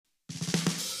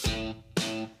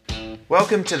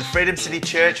Welcome to the Freedom City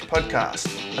Church podcast,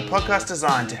 a podcast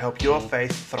designed to help your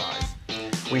faith thrive.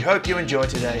 We hope you enjoy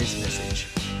today's message.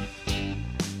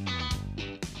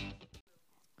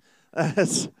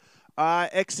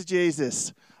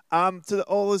 Exegesis. To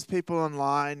all those people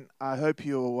online, I hope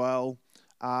you are well.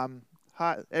 Hi,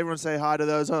 everyone say hi to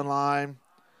those online.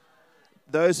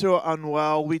 Those who are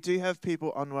unwell, we do have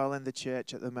people unwell in the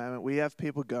church at the moment. We have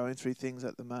people going through things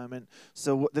at the moment.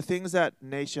 So the things that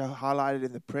Nisha highlighted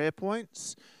in the prayer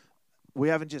points, we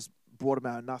haven't just brought them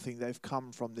out of nothing. They've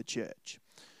come from the church.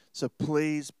 So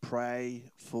please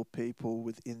pray for people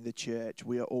within the church.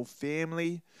 We are all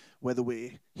family, whether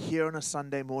we're here on a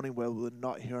Sunday morning, whether we're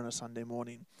not here on a Sunday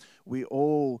morning. We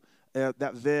all,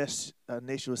 that verse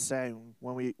Nisha was saying,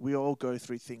 when we all go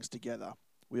through things together.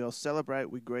 We all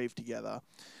celebrate, we grieve together.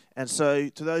 And so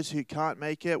to those who can't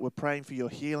make it, we're praying for your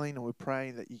healing, and we're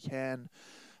praying that you can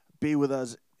be with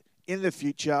us in the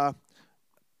future.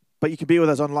 But you can be with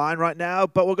us online right now.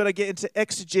 But we're going to get into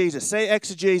exegesis. Say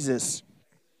exegesis.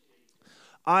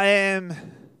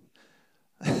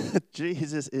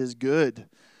 Jesus is good.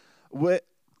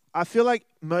 I feel like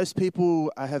most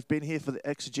people have been here for the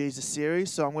exegesis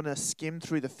series, so I'm going to skim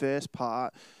through the first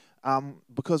part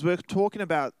because we're talking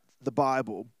about the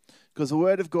Bible, because the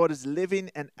Word of God is living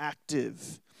and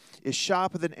active, is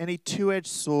sharper than any two-edged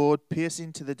sword,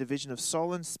 piercing to the division of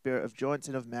soul and spirit, of joints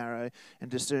and of marrow,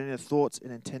 and discerning the thoughts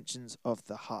and intentions of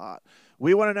the heart.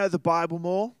 We want to know the Bible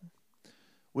more.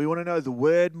 We want to know the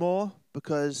Word more,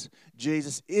 because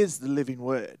Jesus is the living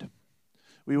Word.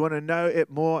 We want to know it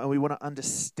more, and we want to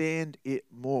understand it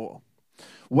more.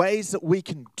 Ways that we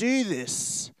can do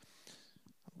this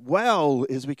well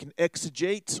is we can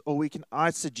exegete or we can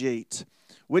eisegete.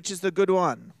 Which is the good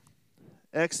one?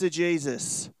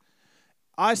 Exegesis.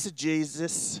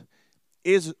 Eisegesis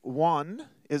is one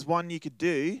you could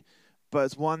do, but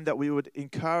it's one that we would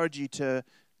encourage you to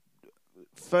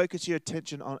focus your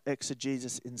attention on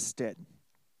exegesis instead.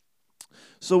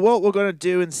 So what we're going to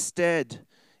do instead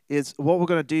is, what we're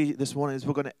going to do this morning is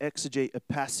we're going to exegete a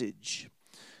passage.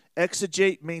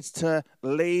 Exegete means to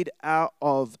lead out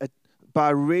of by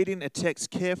reading a text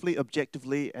carefully,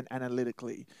 objectively, and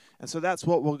analytically. And so that's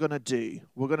what we're going to do.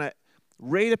 We're going to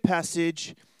read a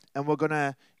passage, and we're going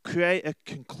to create a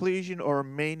conclusion or a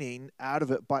meaning out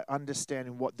of it by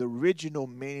understanding what the original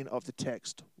meaning of the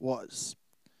text was.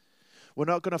 We're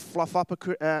not going to fluff up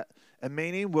a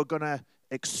meaning. We're going to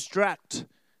extract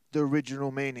the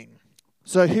original meaning.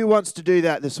 So who wants to do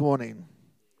that this morning?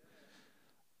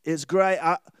 It's great.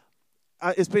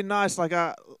 It's been nice.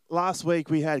 Last week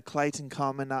we had Clayton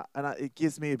come, and it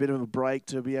gives me a bit of a break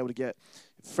to be able to get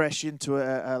fresh into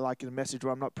a message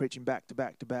where I'm not preaching back to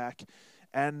back to back.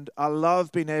 And I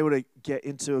love being able to get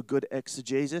into a good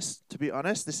exegesis. To be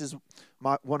honest, this is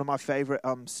one of my favorite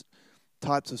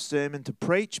types of sermon to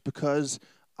preach, because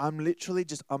I'm literally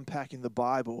just unpacking the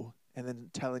Bible and then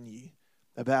telling you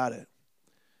about it,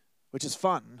 which is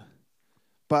fun.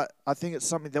 But I think it's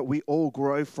something that we all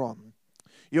grow from.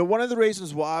 You know, one of the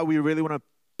reasons why we really want to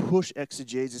push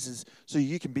exegesis is so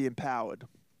you can be empowered.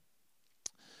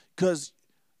 Because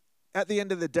at the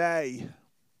end of the day,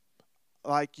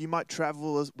 you might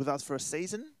travel with us for a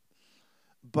season,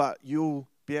 but you'll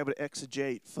be able to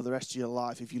exegete for the rest of your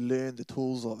life if you learn the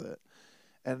tools of it.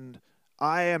 And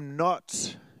I am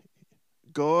not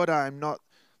God. I am not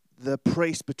the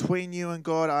priest between you and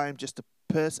God. I am just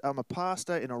I'm a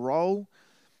pastor in a role,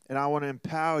 and I want to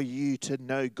empower you to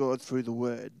know God through the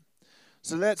Word.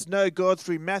 So let's know God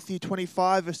through Matthew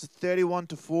 25, verses 31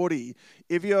 to 40.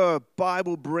 If you're a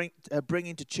Bible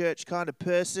bringing to church kind of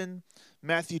person,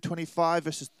 Matthew 25,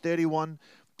 verses 31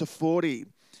 to 40.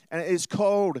 And it is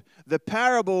called the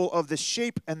parable of the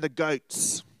sheep and the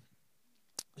goats.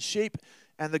 Sheep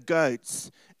and the goats.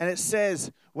 And it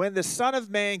says, when the Son of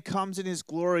Man comes in his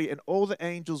glory and all the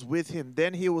angels with him,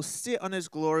 then he will sit on his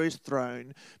glorious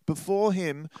throne. Before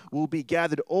him will be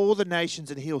gathered all the nations,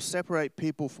 and he will separate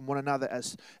people from one another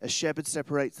as a shepherd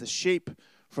separates the sheep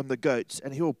from the goats.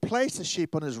 And he will place the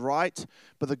sheep on his right,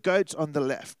 but the goats on the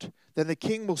left. Then the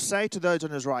king will say to those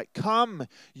on his right, come,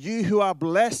 you who are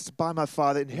blessed by my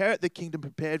Father, inherit the kingdom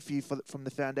prepared for you from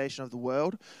the foundation of the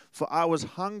world. For I was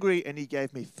hungry, and you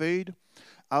gave me food.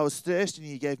 I was thirsty,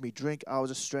 and you gave me drink. I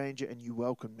was a stranger, and you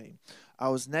welcomed me. I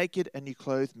was naked, and you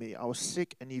clothed me. I was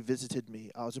sick, and you visited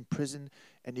me. I was in prison,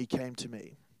 and you came to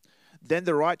me. Then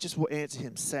the righteous will answer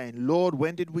him, saying, Lord,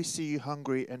 when did we see you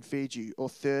hungry and feed you, or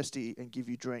thirsty and give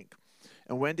you drink?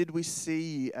 And when did we see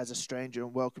you as a stranger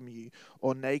and welcome you,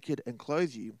 or naked and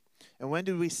clothe you? And when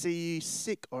did we see you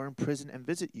sick or in prison and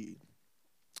visit you?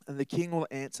 And the king will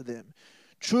answer them,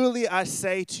 truly I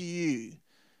say to you,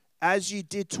 As you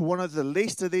did to one of the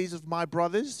least of these of my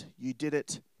brothers, you did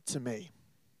it to me.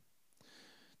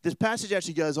 This passage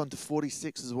actually goes on to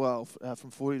 46 as well,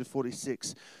 from 40 to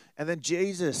 46. And then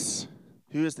Jesus,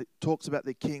 talks about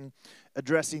the king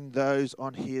addressing those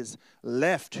on his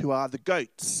left, who are the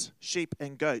goats, sheep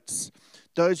and goats.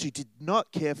 Those who did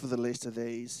not care for the least of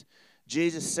these,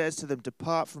 Jesus says to them,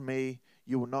 depart from me,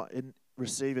 you will not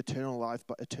receive eternal life,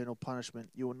 but eternal punishment.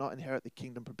 You will not inherit the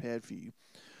kingdom prepared for you.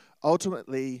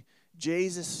 Ultimately,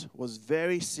 Jesus was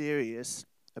very serious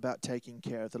about taking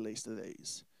care of the least of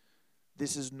these.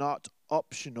 This is not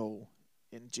optional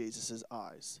in Jesus'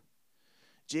 eyes.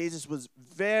 Jesus was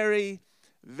very,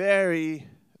 very,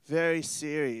 very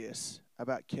serious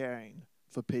about caring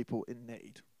for people in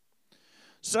need.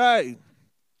 So,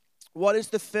 what is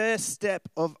the first step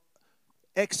of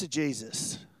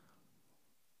exegesis?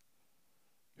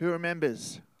 Who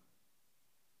remembers?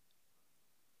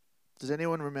 Does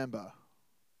anyone remember?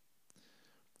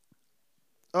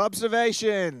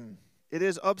 Observation. It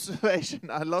is observation.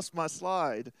 I lost my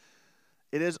slide.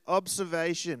 It is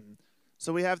observation.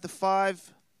 So we have the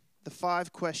five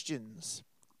questions.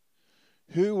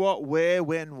 Who, what, where,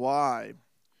 when, why.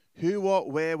 Who, what,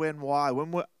 where, when, why.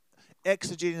 When we're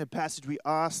exegeting the passage, we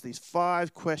ask these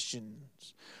 5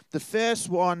 questions. The first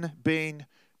one being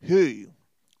who.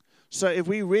 So if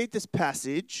we read this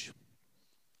passage,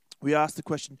 we ask the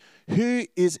question, who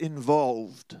is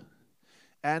involved?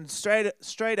 And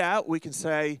straight out, we can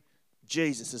say,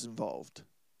 Jesus is involved.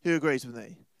 Who agrees with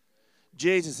me?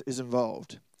 Jesus is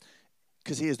involved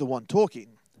because he is the one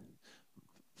talking.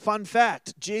 Fun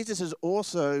fact, Jesus is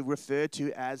also referred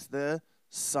to as the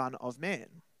Son of Man.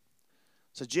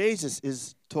 So Jesus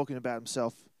is talking about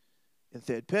himself in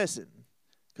third person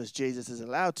because Jesus is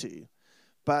allowed to.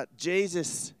 But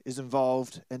Jesus is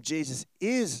involved, and Jesus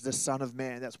is the Son of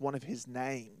Man. That's one of his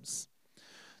names.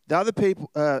 The other people,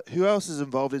 who else is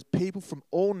involved, is people from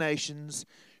all nations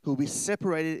who will be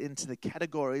separated into the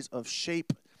categories of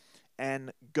sheep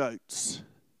and goats.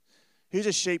 Who's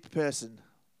a sheep person?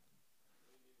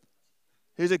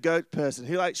 Who's a goat person?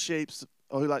 Who likes sheep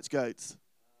or who likes goats?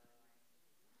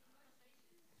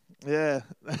 Yeah,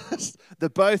 they're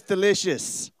both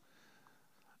delicious.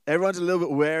 Everyone's a little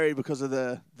bit wary because of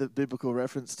the biblical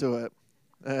reference to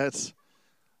it.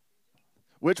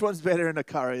 Which one's better in a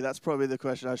curry? That's probably the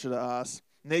question I should have asked.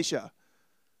 Nisha.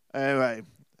 Anyway,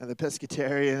 and the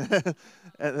pescatarian.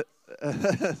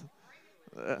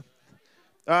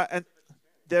 And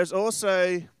there's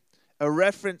also a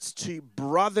reference to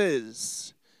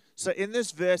brothers. So in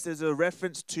this verse, there's a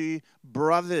reference to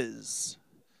brothers.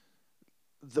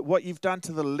 That what you've done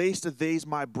to the least of these,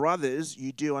 my brothers,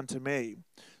 you do unto me.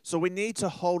 So we need to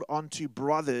hold on to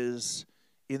brothers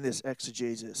in this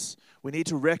exegesis. We need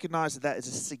to recognize that is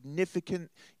a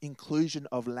significant inclusion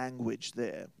of language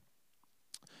there.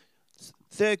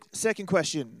 Second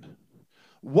question,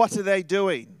 what are they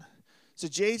doing? So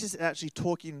Jesus is actually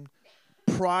talking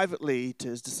privately to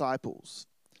his disciples.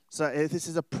 So this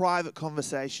is a private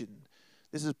conversation.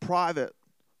 This is private.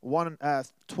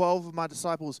 12 of my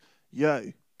disciples,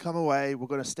 come away. We're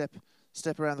going to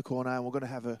step around the corner and we're going to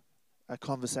have a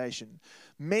conversation.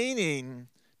 Meaning,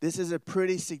 this is a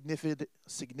pretty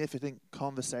significant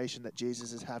conversation that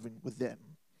Jesus is having with them.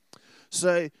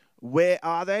 So, where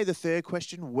are they? The third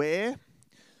question, where?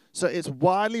 So, it's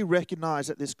widely recognized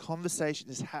that this conversation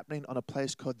is happening on a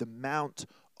place called the Mount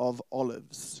of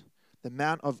Olives. The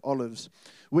Mount of Olives,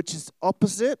 which is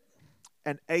opposite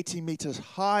and 80 meters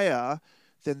higher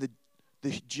than the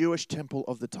Jewish temple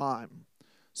of the time.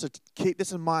 So to keep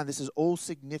this in mind, this is all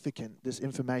significant, this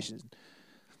information.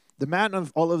 The Mount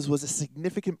of Olives was a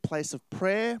significant place of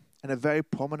prayer and a very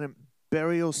prominent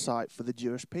burial site for the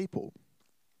Jewish people.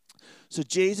 So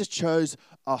Jesus chose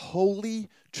a holy,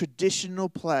 traditional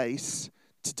place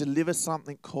to deliver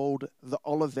something called the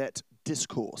Olivet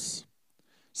Discourse.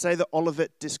 Say the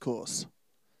Olivet Discourse.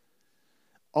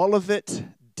 Olivet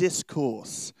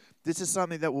Discourse. This is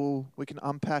something that we can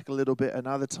unpack a little bit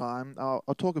another time. I'll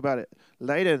talk about it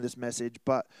later in this message,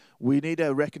 but we need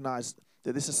to recognize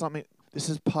that this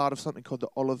is part of something called the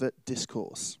Olivet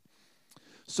Discourse.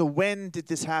 So when did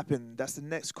this happen? That's the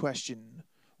next question.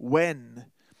 When?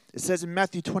 It says in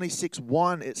Matthew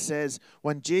 26:1, it says,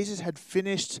 when Jesus had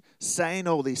finished saying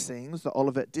all these things, the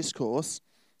Olivet Discourse,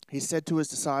 he said to his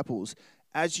disciples,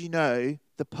 as you know,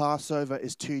 the Passover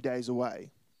is 2 days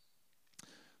away.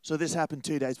 So this happened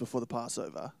 2 days before the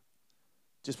Passover,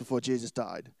 just before Jesus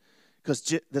died, because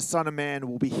the Son of Man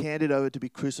will be handed over to be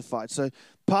crucified. So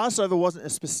Passover wasn't a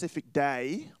specific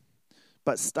day,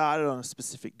 but started on a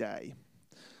specific day.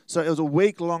 So it was a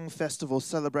week-long festival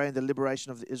celebrating the liberation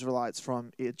of the Israelites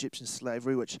from Egyptian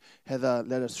slavery, which Heather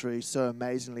led us through so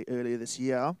amazingly earlier this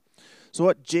year. So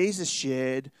what Jesus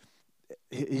shared,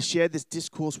 he shared this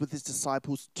discourse with his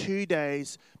disciples 2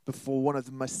 days before one of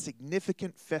the most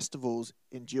significant festivals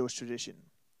in Jewish tradition.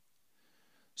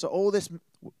 So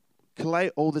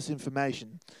collate all this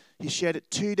information. He shared it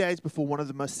 2 days before one of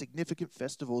the most significant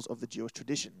festivals of the Jewish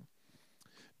tradition.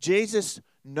 Jesus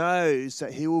knows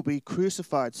that he will be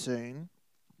crucified soon,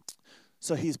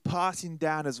 so he's passing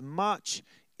down as much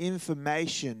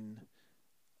information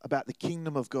about the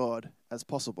kingdom of God as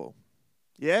possible.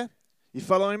 Yeah? You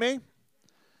following me?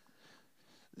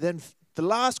 Then the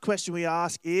last question we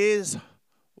ask is,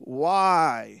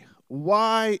 why?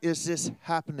 Why is this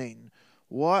happening?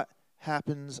 What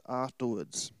happens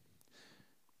afterwards?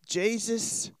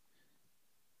 Jesus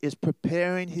is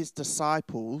preparing his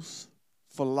disciples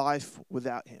for life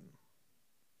without him.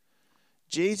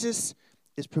 Jesus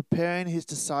is preparing his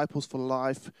disciples for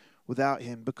life without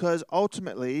him because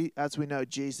ultimately, as we know,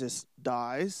 Jesus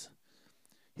dies,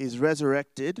 he's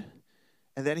resurrected,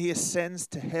 and then he ascends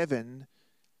to heaven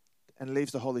and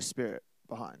leaves the Holy Spirit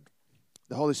behind.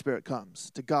 The Holy Spirit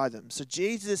comes to guide them. So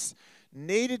Jesus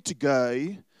needed to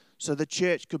go so the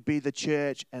church could be the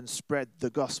church and spread the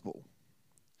gospel.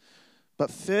 But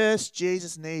first,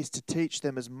 Jesus needs to teach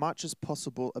them as much as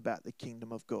possible about the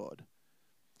kingdom of God.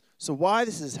 So why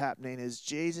this is happening is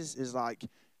Jesus is like,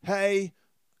 hey,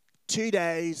 2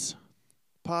 days,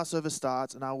 Passover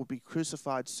starts, and I will be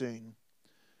crucified soon.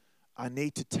 I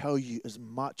need to tell you as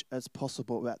much as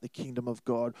possible about the kingdom of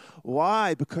God.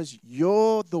 Why? Because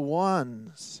you're the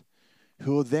ones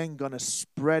who are then going to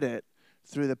spread it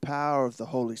through the power of the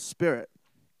Holy Spirit.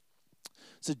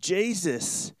 So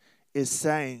Jesus is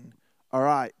saying, all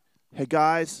right, hey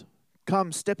guys,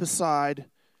 come step aside.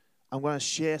 I'm going to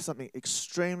share something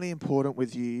extremely important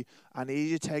with you. I need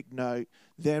you to take note.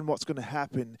 Then what's going to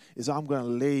happen is I'm going to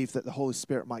leave that the Holy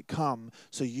Spirit might come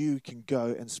so you can go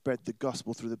and spread the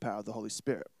gospel through the power of the Holy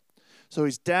Spirit. So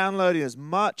he's downloading as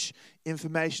much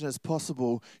information as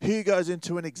possible. Who goes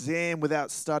into an exam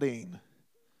without studying?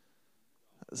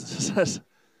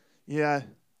 Yeah.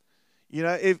 You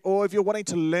know, if you're wanting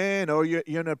to learn or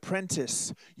you're an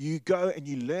apprentice, you go and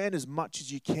you learn as much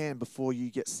as you can before you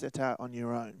get set out on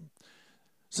your own.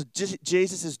 So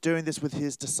Jesus is doing this with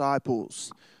his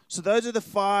disciples. So those are the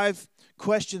 5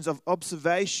 questions of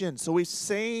observation. So we've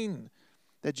seen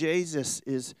that Jesus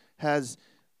has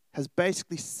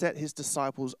basically set his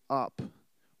disciples up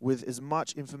with as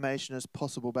much information as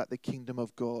possible about the kingdom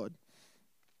of God.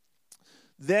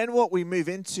 Then what we move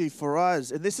into for us,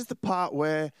 and this is the part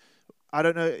where, I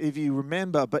don't know if you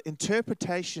remember, but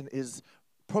interpretation is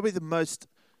probably the most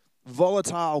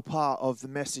volatile part of the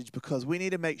message because we need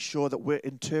to make sure that we're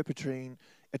interpreting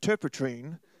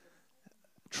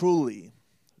truly.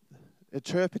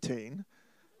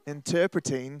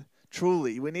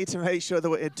 We need to make sure that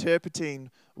we're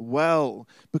interpreting well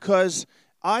because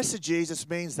eisegesis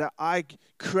means that I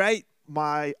create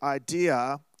my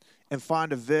idea and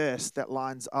find a verse that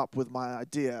lines up with my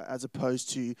idea as opposed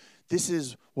to this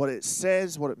is what it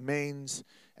says, what it means,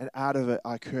 and out of it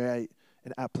I create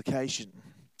an application.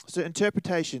 So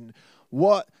interpretation,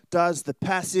 what does the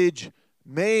passage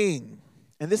mean?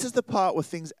 And this is the part where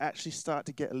things actually start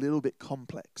to get a little bit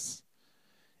complex.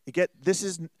 This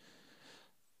is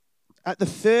at the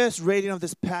first reading of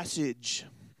this passage,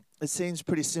 it seems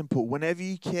pretty simple. Whenever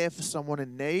you care for someone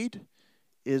in need,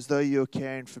 it is though you're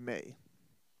caring for me.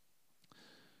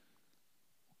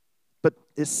 But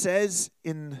it says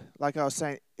like I was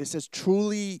saying, it says,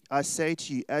 truly I say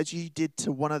to you, as you did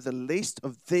to one of the least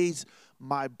of these,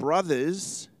 my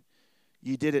brothers,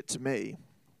 you did it to me.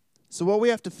 So what we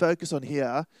have to focus on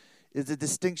here is the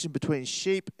distinction between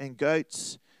sheep and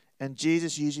goats and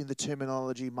Jesus using the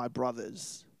terminology, my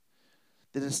brothers.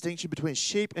 The distinction between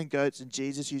sheep and goats and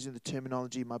Jesus using the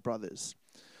terminology, my brothers.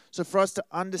 So for us to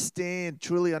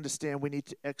truly understand, we need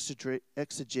to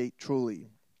exegete truly.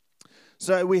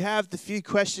 So we have the few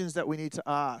questions that we need to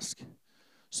ask.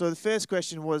 So the first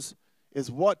question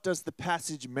is what does the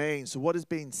passage mean? So what is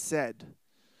being said?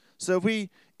 So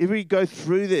if we go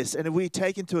through this and if we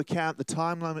take into account the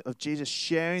timeline of Jesus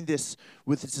sharing this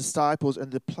with his disciples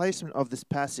and the placement of this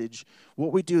passage,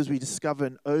 what we do is we discover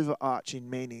an overarching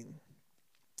meaning.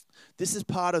 This is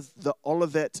part of the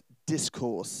Olivet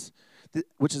Discourse,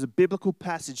 which is a biblical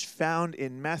passage found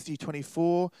in Matthew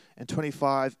 24 and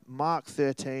 25, Mark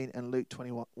 13, and Luke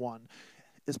 21.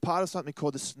 It's part of something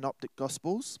called the Synoptic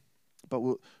Gospels, but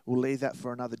we'll leave that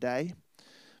for another day.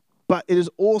 But it is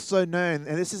also known,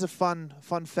 and this is a fun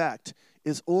fact,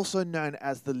 is also known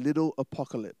as the Little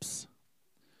Apocalypse.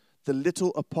 the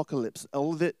little apocalypse.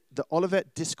 The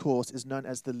Olivet Discourse is known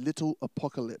as the little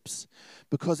apocalypse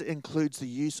because it includes the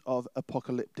use of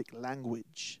apocalyptic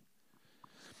language.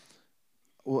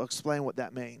 We'll explain what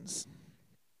that means.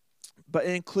 But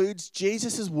it includes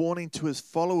Jesus' warning to his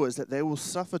followers that they will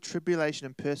suffer tribulation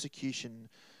and persecution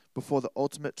before the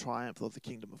ultimate triumph of the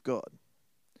kingdom of God.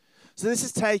 So this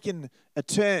has taken a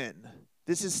turn.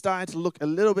 This is starting to look a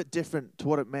little bit different to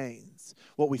what it means,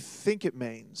 what we think it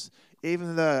means,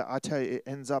 even though I tell you it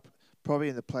ends up probably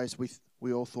in the place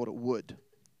we all thought it would.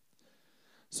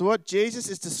 So what Jesus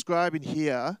is describing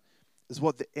here is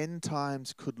what the end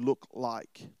times could look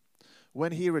like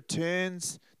when he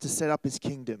returns to set up his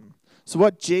kingdom. So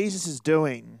what Jesus is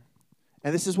doing,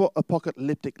 and this is what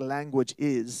apocalyptic language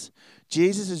is,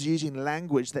 Jesus is using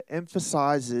language that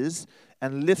emphasizes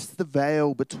and lifts the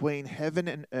veil between heaven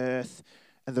and earth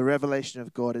and the revelation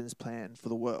of God and his plan for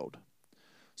the world.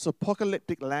 So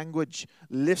apocalyptic language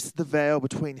lifts the veil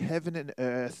between heaven and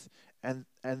earth and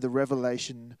the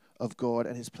revelation of God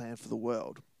and his plan for the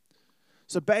world.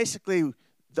 So basically,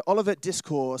 the Olivet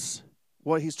Discourse,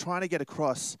 what he's trying to get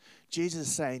across, Jesus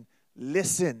is saying,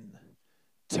 listen,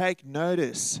 take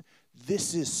notice.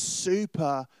 This is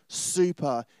super,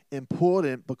 super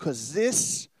important because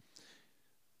this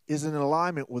is in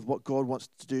alignment with what God wants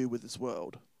to do with this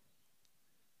world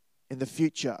in the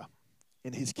future,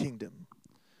 in his kingdom.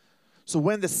 So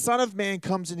when the Son of Man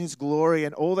comes in his glory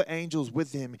and all the angels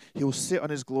with him, he will sit on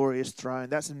his glorious throne.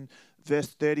 That's in verse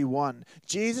 31.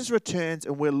 Jesus returns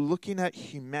and we're looking at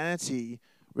humanity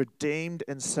redeemed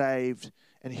and saved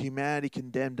and humanity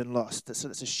condemned and lost. So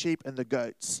that's the sheep and the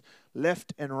goats,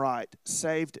 left and right,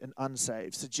 saved and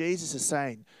unsaved. So Jesus is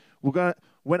saying,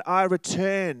 when I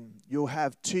return, you'll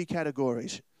have two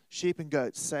categories, sheep and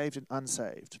goats, saved and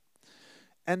unsaved.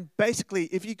 And basically,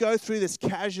 if you go through this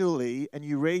casually and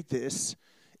you read this,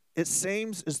 it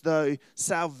seems as though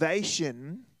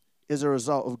salvation is a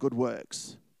result of good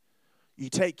works. You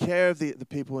take care of the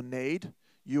people in need,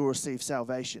 you will receive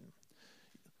salvation.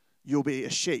 You'll be a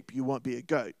sheep, you won't be a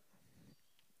goat.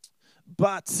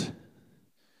 But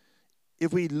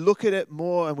if we look at it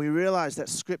more and we realize that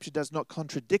Scripture does not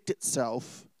contradict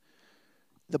itself,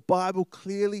 the Bible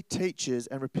clearly teaches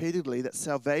and repeatedly that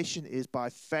salvation is by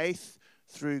faith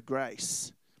through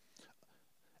grace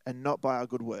and not by our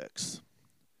good works.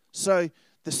 So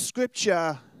the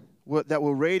Scripture that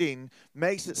we're reading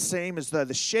makes it seem as though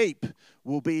the sheep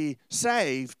will be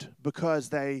saved because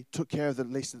they took care of the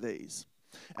least of these.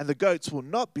 And the goats will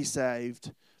not be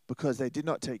saved because they did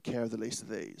not take care of the least of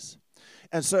these.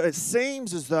 And so it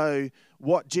seems as though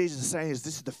what Jesus is saying is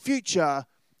this is the future,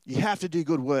 you have to do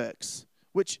good works,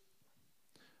 which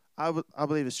I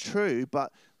believe is true,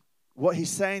 but what he's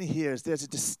saying here is there's a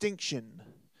distinction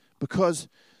because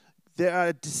there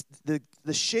are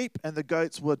the sheep and the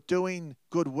goats were doing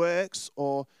good works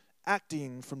or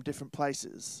acting from different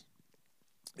places.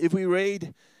 If we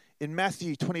read in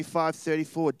Matthew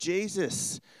 25:34,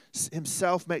 Jesus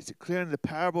himself makes it clear in the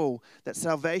parable that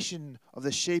salvation of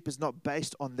the sheep is not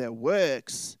based on their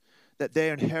works, that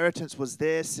their inheritance was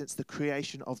theirs since the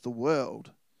creation of the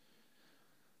world.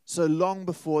 So long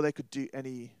before they could do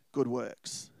any good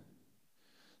works.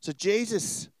 So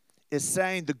Jesus is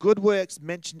saying the good works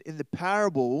mentioned in the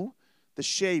parable, the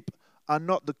sheep, are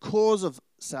not the cause of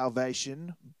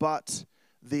salvation, but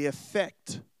the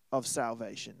effect of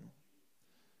salvation.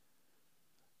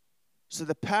 So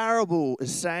the parable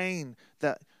is saying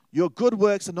that your good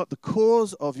works are not the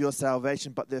cause of your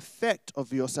salvation, but the effect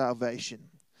of your salvation.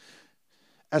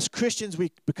 As Christians,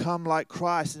 we become like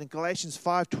Christ. And in Galatians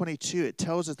 5:22, it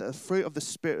tells us that the fruit of the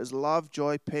Spirit is love,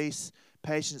 joy, peace,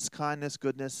 patience, kindness,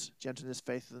 goodness, gentleness,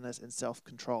 faithfulness, and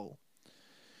self-control.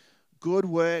 Good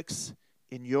works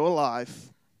in your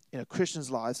life, in a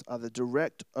Christian's life, are the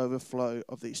direct overflow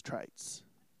of these traits.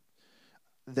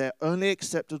 They're only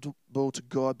acceptable to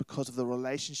God because of the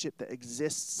relationship that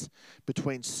exists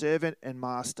between servant and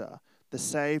master, the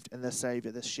saved and the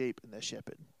Savior, the sheep and the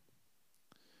shepherd.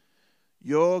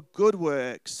 Your good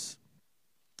works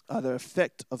are the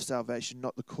effect of salvation,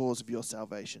 not the cause of your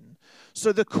salvation.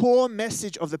 So the core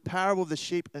message of the parable of the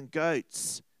sheep and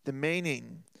goats, the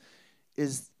meaning,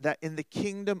 is that in the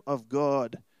kingdom of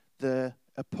God, the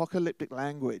apocalyptic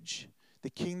language, the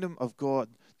kingdom of God,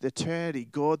 the eternity,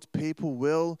 God's people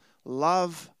will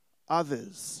love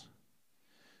others.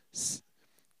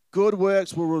 Good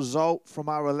works will result from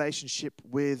our relationship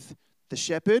with the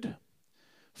shepherd.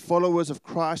 Followers of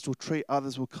Christ will treat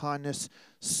others with kindness,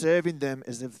 serving them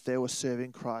as if they were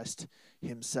serving Christ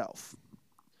himself.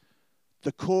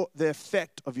 The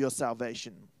effect of your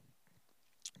salvation.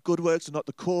 Good works are not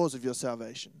the cause of your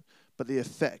salvation, but the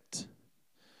effect.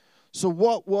 So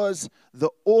what was the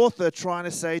author trying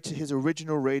to say to his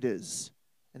original readers,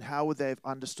 and how would they have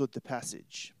understood the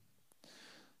passage?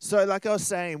 So like I was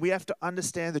saying, we have to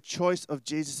understand the choice of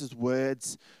Jesus'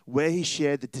 words, where he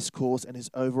shared the discourse, and his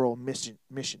overall mission.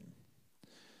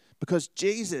 Because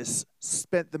Jesus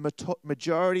spent the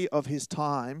majority of his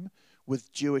time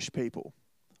with Jewish people.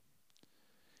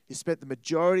 He spent the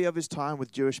majority of his time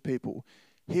with Jewish people.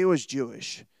 He was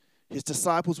Jewish. His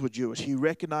disciples were Jewish. He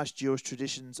recognized Jewish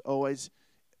traditions always,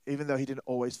 even though he didn't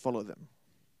always follow them.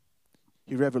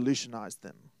 He revolutionized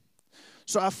them.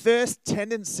 So our first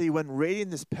tendency when reading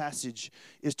this passage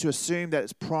is to assume that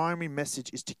its primary message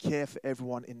is to care for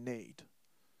everyone in need.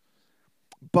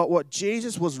 But what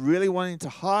Jesus was really wanting to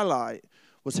highlight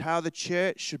was how the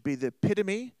church should be the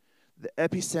epitome, the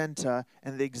epicenter,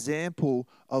 and the example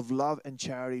of love and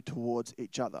charity towards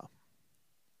each other.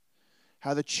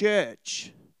 How the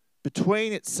church,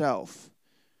 between itself,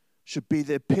 should be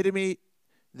the epitome,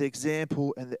 the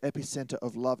example, and the epicenter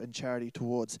of love and charity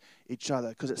towards each other.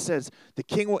 Because it says, the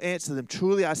king will answer them,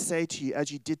 "Truly I say to you,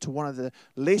 as you did to one of the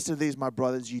least of these, my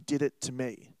brothers, you did it to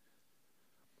me."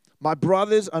 My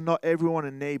brothers are not everyone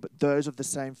in need, but those of the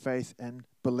same faith and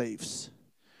beliefs.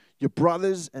 Your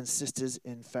brothers and sisters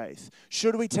in faith.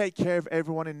 Should we take care of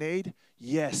everyone in need?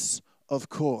 Yes, of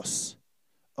course.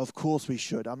 Of course we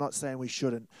should. I'm not saying we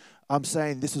shouldn't. I'm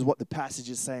saying this is what the passage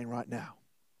is saying right now.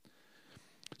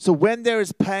 So when there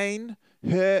is pain,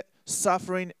 hurt,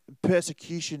 suffering,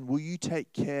 persecution, will you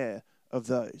take care of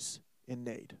those in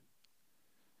need?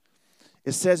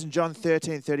 It says in John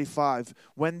 13:35,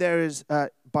 when there is,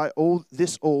 by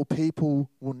all people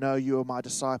will know you are my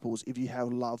disciples if you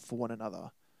have love for one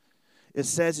another. It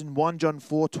says in 1 John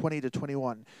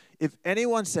 4:20-21, if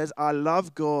anyone says, I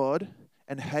love God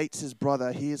and hates his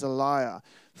brother, he is a liar.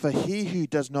 For he who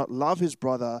does not love his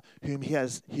brother whom he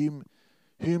has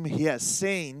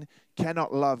seen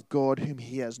cannot love God whom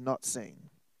he has not seen.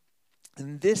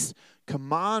 And this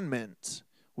commandment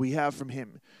we have from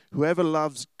him, whoever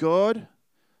loves God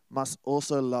must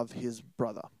also love his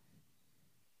brother.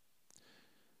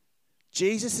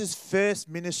 Jesus' first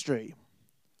ministry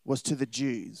was to the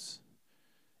Jews.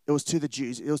 It was to the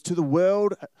Jews. It was to the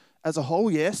world as a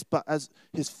whole, yes, but as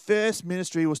his first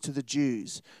ministry was to the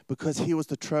Jews because he was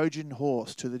the Trojan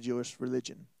horse to the Jewish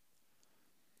religion.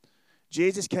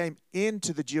 Jesus came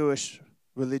into the Jewish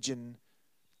religion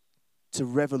to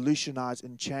revolutionize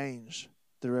and change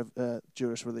the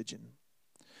Jewish religion.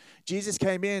 Jesus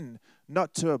came in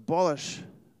not to abolish,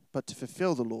 but to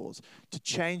fulfill the laws, to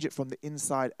change it from the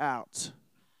inside out.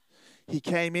 He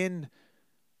came in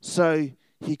so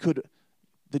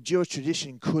the Jewish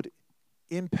tradition could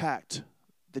impact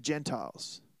the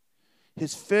Gentiles.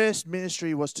 His first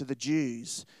ministry was to the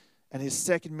Jews, and his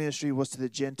second ministry was to the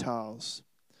Gentiles.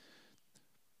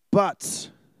 But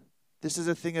this is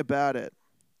the thing about it.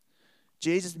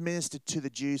 Jesus ministered to the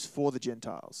Jews for the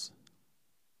Gentiles.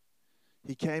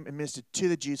 He came and ministered to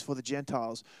the Jews for the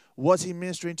Gentiles. Was he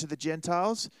ministering to the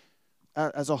Gentiles?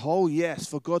 As a whole, yes.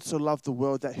 For God so loved the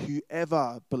world that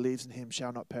whoever believes in him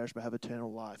shall not perish but have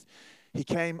eternal life. He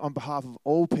came on behalf of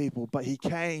all people, but he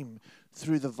came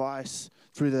through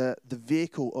the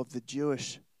vehicle of the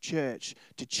Jewish church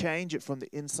to change it from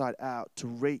the inside out, to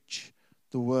reach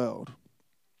the world.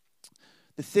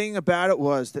 The thing about it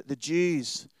was that the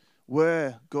Jews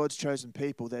were God's chosen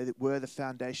people. They were the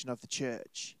foundation of the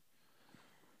church.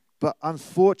 But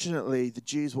unfortunately, the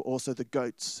Jews were also the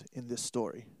goats in this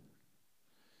story.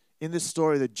 In this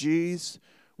story, the Jews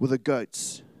were the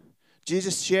goats.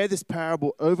 Jesus shared this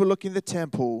parable overlooking the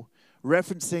temple,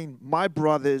 referencing my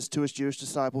brothers to his Jewish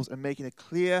disciples and making a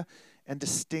clear and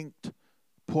distinct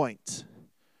point.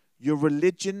 Your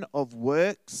religion of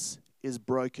works is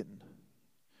broken.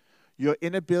 Your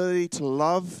inability to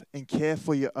love and care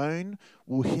for your own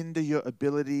will hinder your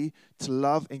ability to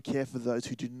love and care for those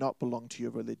who do not belong to your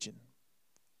religion.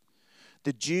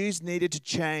 The Jews needed to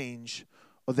change,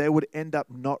 or they would end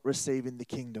up not receiving the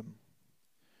kingdom.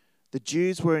 The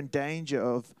Jews were in danger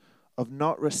of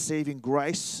not receiving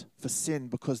grace for sin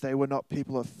because they were not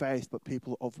people of faith, but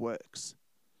people of works.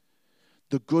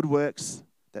 The good works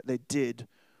that they did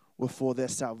were for their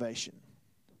salvation,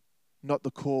 not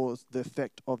the cause, the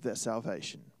effect of their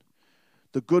salvation.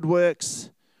 The good works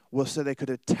were so they could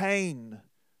attain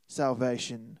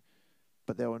salvation,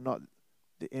 but they were not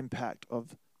the impact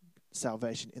of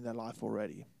salvation in their life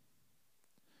already.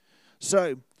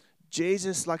 So,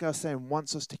 Jesus, like I was saying,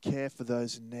 wants us to care for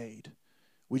those in need.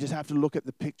 We just have to look at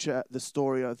the picture, the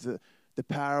story of the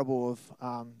parable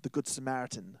of the Good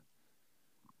Samaritan.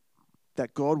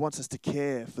 That God wants us to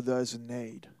care for those in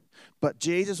need. But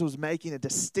Jesus was making a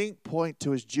distinct point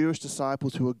to his Jewish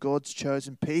disciples, who were God's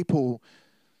chosen people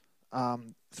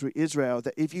through Israel,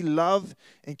 that if you love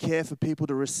and care for people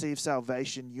to receive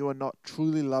salvation, you are not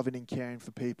truly loving and caring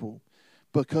for people.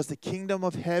 Because the kingdom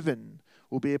of heaven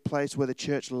will be a place where the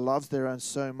church loves their own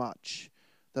so much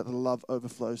that the love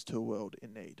overflows to a world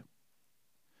in need.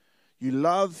 You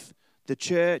love the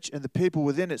church and the people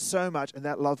within it so much, and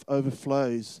that love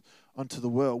overflows onto the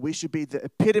world. We should be the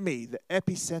epitome, the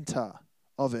epicenter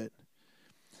of it.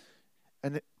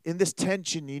 And in this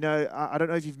tension, you know, I don't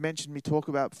know if you've mentioned me talk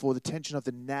about before, the tension of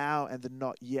the now and the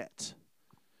not yet.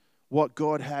 What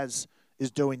God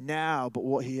is doing now, but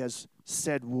what he has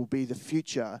said will be the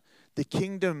future. The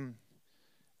kingdom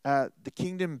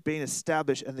being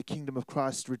established, and the kingdom of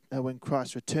Christ, when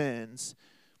Christ returns,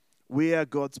 we are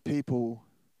God's people,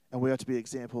 and we are to be an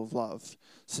example of love.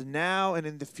 So now and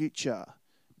in the future,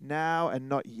 now and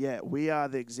not yet, we are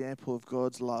the example of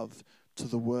God's love to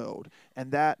the world.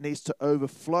 And that needs to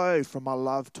overflow from our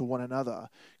love to one another.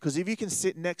 Because if you can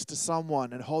sit next to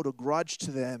someone and hold a grudge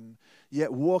to them,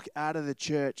 yet walk out of the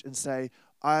church and say,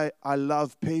 I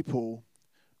love people,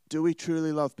 do we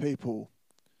truly love people?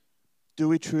 Do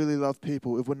we truly love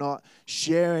people if we're not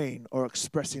sharing or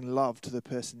expressing love to the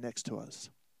person next to us?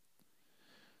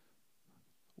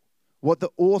 What the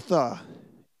author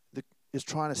is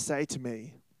trying to say to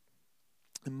me,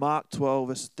 in Mark 12,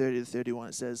 verse 30 to 31,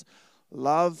 it says,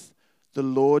 love the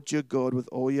Lord your God with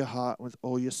all your heart, with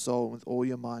all your soul, with all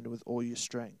your mind, and with all your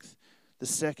strength. The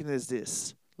second is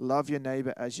this, love your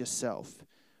neighbor as yourself.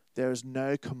 There is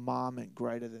no commandment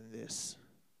greater than this.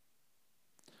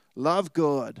 Love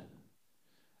God,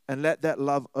 and let that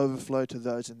love overflow to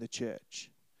those in the church.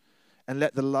 And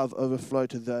let the love overflow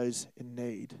to those in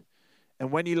need.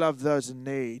 And when you love those in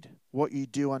need, what you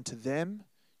do unto them,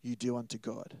 you do unto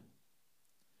God.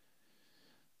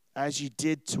 As you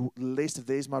did to the least of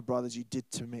these, my brothers, you did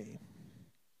to me.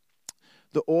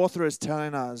 The author is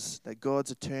telling us that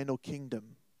God's eternal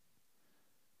kingdom,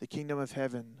 the kingdom of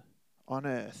heaven on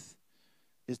earth,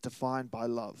 is defined by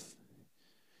love.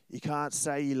 You can't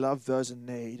say you love those in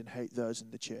need and hate those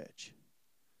in the church.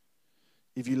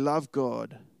 If you love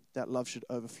God, that love should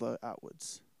overflow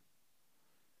outwards.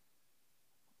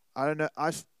 I don't know.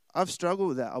 I've struggled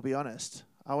with that. I'll be honest.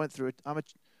 I went through it.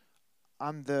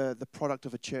 I'm the product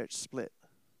of a church split.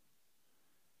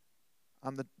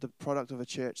 I'm the product of a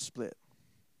church split.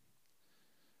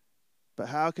 But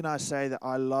how can I say that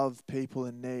I love people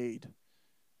in need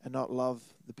and not love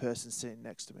the person sitting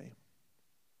next to me?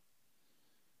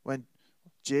 When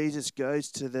Jesus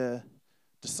goes to the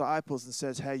disciples and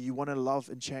says, hey, you want to love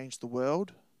and change the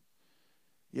world,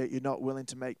 yet you're not willing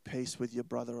to make peace with your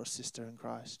brother or sister in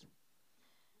Christ.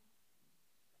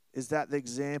 Is that the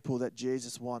example that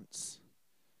Jesus wants?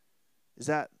 Is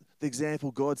that the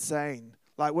example God's saying?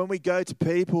 Like when we go to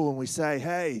people and we say,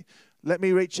 hey, let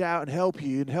me reach out and help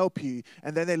you,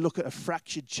 and then they look at a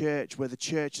fractured church where the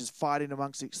church is fighting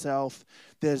amongst itself.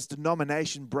 There's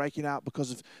denomination breaking out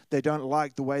because they don't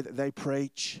like the way that they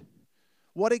preach.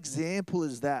 What example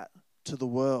is that to the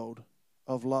world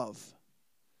of love?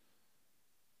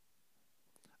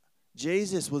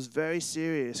 Jesus was very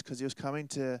serious because he was coming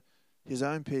to his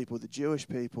own people, the Jewish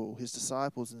people, his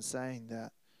disciples, and saying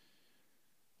that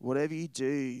whatever you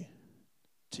do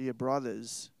to your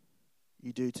brothers,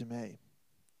 you do to me.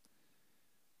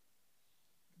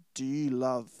 Do you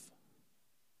love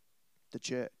the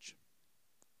church?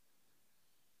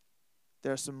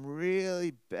 There are some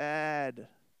really bad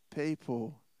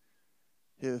people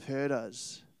who have hurt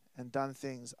us and done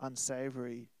things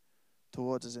unsavory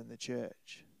towards us in the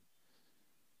church.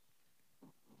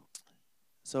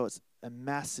 So it's a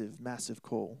massive, massive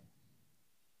call.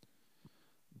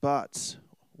 But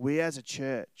we as a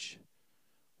church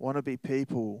want to be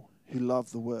people who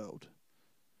love the world,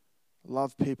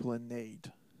 love people in need.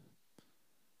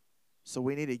 So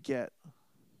we need to get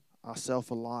ourselves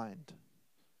aligned.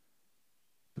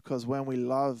 Because when we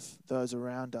love those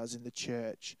around us in the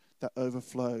church, that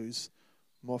overflows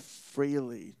more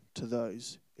freely to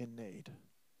those in need.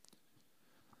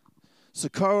 So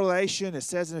correlation, it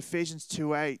says in Ephesians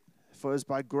 2:8, for as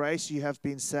by grace you have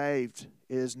been saved,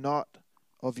 it is not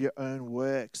of your own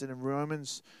works. And in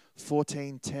Romans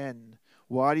 14:10,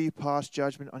 why do you pass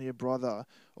judgment on your brother,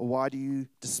 or why do you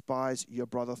despise your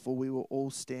brother? For we will all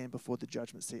stand before the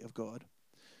judgment seat of God.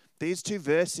 These two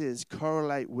verses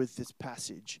correlate with this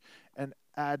passage and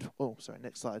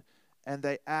next slide. And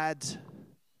they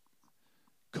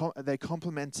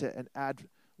complement it and add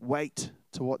weight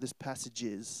to what this passage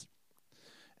is.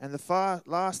 And the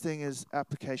last thing is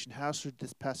application. How should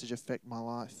this passage affect my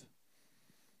life?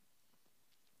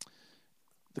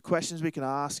 the questions we can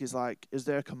ask is like, is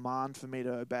there a command for me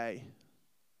to obey?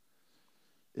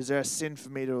 Is there a sin for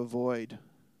me to avoid?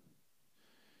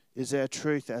 Is there a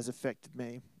truth that has affected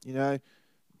me? You know,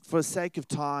 for the sake of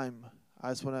time, I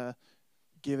just want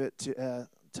to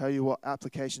tell you what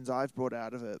applications I've brought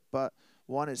out of it. But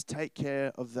one is take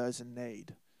care of those in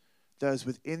need, those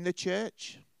within the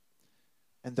church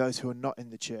and those who are not in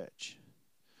the church,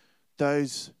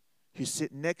 those who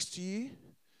sit next to you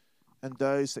and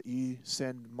those that you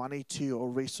send money to or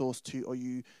resource to or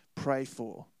you pray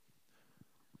for.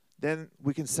 Then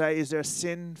we can say, is there a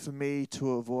sin for me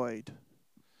to avoid?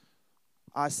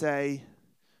 I say,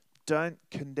 don't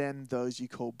condemn those you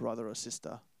call brother or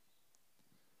sister.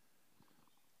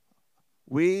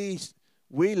 We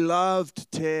love to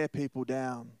tear people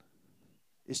down.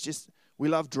 It's just, we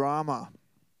love drama,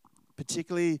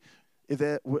 particularly if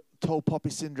they're tall poppy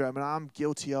syndrome, and I'm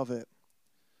guilty of it.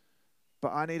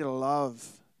 But I need to love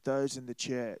those in the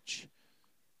church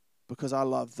because I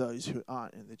love those who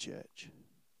aren't in the church.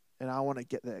 And I want to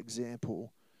get that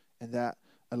example and that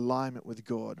alignment with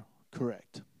God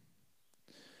correct.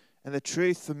 And the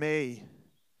truth for me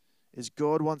is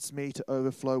God wants me to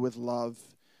overflow with love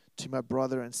to my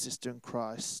brother and sister in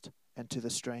Christ and to the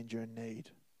stranger in need.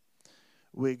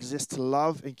 We exist to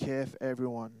love and care for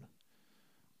everyone,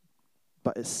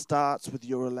 but it starts with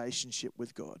your relationship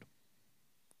with God.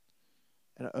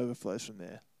 And it overflows from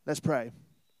there. Let's pray.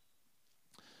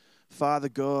 Father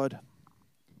God,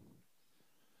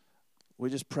 we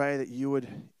just pray that you would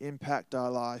impact our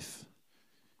life.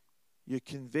 You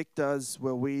convict us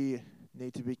where we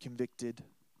need to be convicted.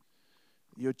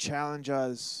 You challenge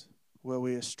us where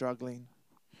we are struggling.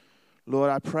 Lord,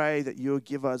 I pray that you will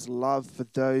give us love for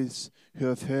those who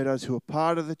have hurt us, who are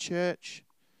part of the church,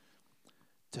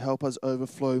 to help us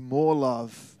overflow more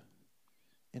love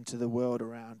into the world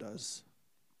around us.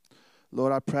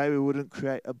 Lord, I pray we wouldn't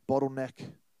create a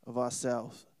bottleneck of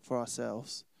ourselves for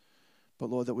ourselves, but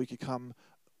Lord, that we could come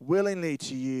willingly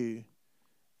to you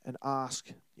and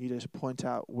ask you to point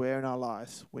out where in our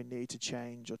lives we need to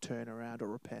change or turn around or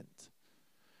repent.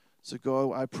 So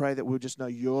God, I pray that we'll just know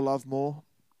your love more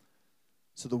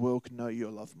so the world can know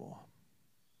your love more.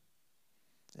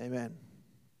 Amen.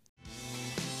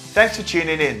 Thanks for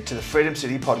tuning in to the Freedom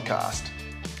City podcast.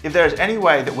 If there is any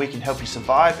way that we can help you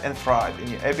survive and thrive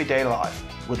in your everyday life,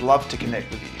 we'd love to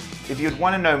connect with you. If you'd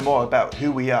want to know more about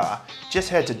who we are, just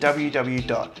head to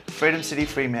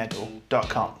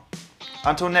www.freedomcityfremantle.com.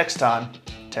 Until next time,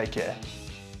 take care.